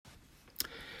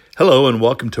Hello and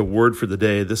welcome to Word for the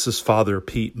Day. This is Father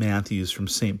Pete Matthews from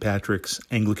St. Patrick's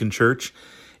Anglican Church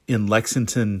in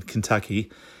Lexington,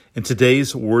 Kentucky. And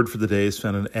today's Word for the Day is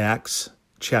found in Acts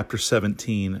chapter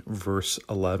 17, verse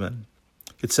 11.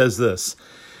 It says this: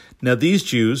 "Now these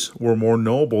Jews were more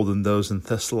noble than those in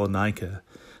Thessalonica.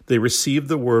 They received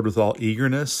the word with all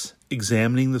eagerness,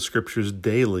 examining the scriptures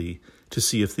daily to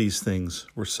see if these things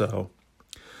were so."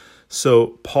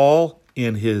 So Paul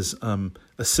and his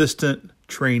assistant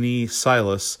trainee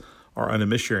Silas are on a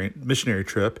missionary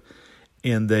trip,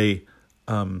 and they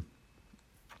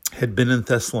had been in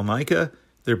Thessalonica.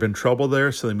 There had been trouble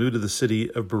there, so they moved to the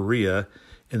city of Berea,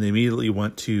 and they immediately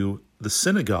went to the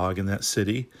synagogue in that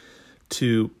city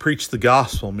to preach the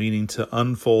gospel, meaning to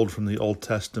unfold from the Old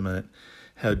Testament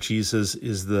how Jesus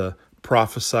is the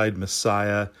prophesied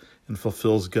Messiah and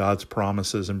fulfills God's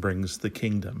promises and brings the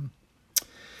kingdom.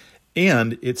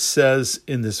 And it says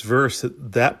in this verse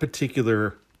that that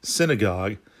particular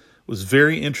synagogue was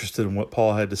very interested in what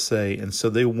Paul had to say, and so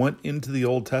they went into the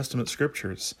Old Testament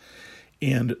scriptures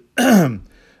and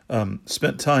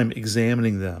spent time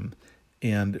examining them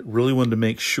and really wanted to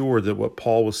make sure that what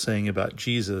Paul was saying about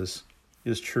Jesus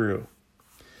is true.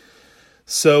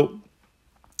 So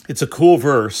it's a cool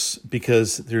verse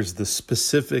because there's the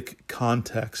specific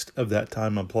context of that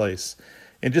time and place,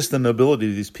 and just the nobility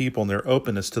of these people and their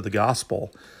openness to the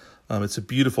gospel. It's a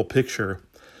beautiful picture.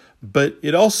 But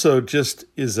it also just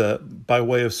is by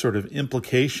way of sort of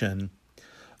implication,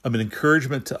 an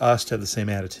encouragement to us to have the same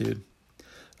attitude.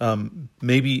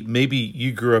 Maybe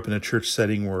you grew up in a church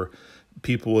setting where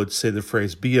people would say the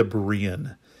phrase, be a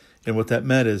Berean. And what that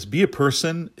meant is be a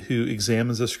person who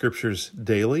examines the scriptures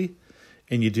daily,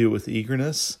 and you do it with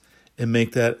eagerness, and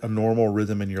make that a normal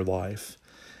rhythm in your life.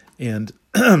 And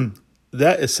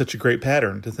that is such a great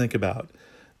pattern to think about,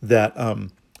 that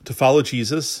to follow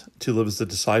Jesus, to live as a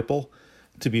disciple,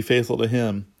 to be faithful to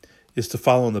him, is to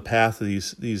follow in the path of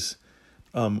these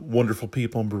wonderful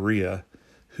people in Berea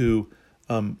who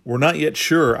were not yet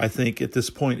sure, I think, at this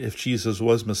point if Jesus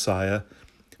was Messiah,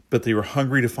 but they were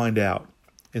hungry to find out.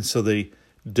 And so they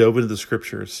dove into the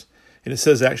scriptures. And it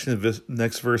says actually in the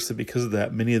next verse that because of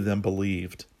that, many of them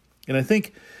believed. And I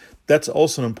think that's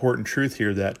also an important truth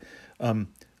here, that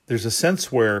there's a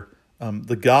sense where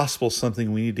the gospel is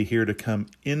something we need to hear to come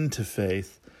into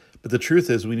faith, but the truth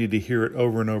is we need to hear it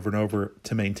over and over and over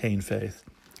to maintain faith.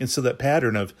 And so that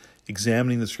pattern of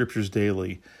examining the scriptures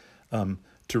daily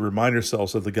to remind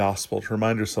ourselves of the gospel, to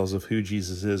remind ourselves of who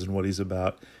Jesus is and what he's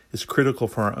about, is critical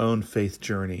for our own faith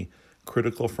journey,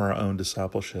 critical for our own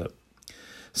discipleship.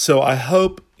 So I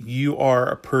hope you are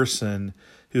a person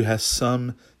who has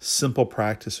some simple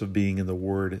practice of being in the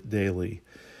Word daily.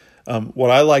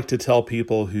 What I like to tell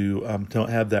people who don't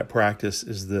have that practice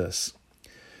is this: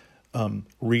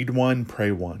 read one,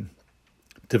 pray one.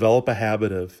 Develop a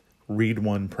habit of read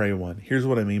one, pray one. Here's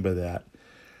what I mean by that.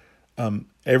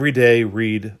 Every day,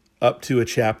 read up to a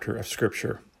chapter of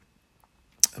Scripture.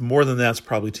 More than that's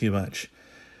probably too much.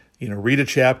 Read a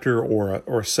chapter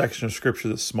or a section of Scripture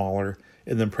that's smaller,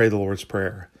 and then pray the Lord's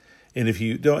Prayer. And if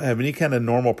you don't have any kind of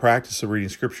normal practice of reading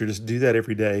Scripture, just do that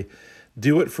every day.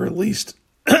 Do it for at least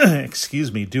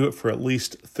do it for at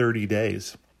least 30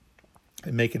 days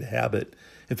and make it a habit.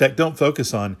 In fact, don't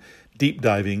focus on deep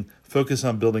diving. Focus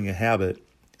on building a habit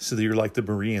so that you're like the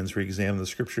Bereans, where you examine the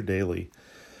scripture daily.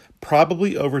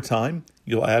 Probably over time,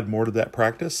 you'll add more to that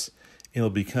practice, and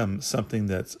it'll become something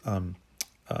that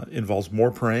involves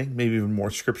more praying, maybe even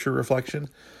more scripture reflection.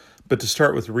 But to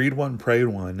start with read one, pray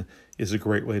one is a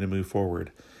great way to move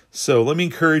forward. So let me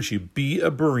encourage you, be a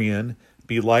Berean,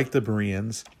 be like the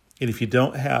Bereans. And if you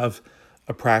don't have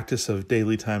a practice of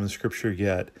daily time in Scripture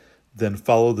yet, then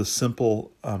follow the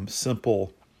simple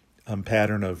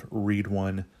pattern of read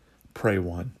one, pray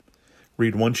one.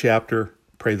 Read one chapter,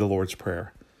 pray the Lord's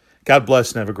Prayer. God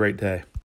bless and have a great day.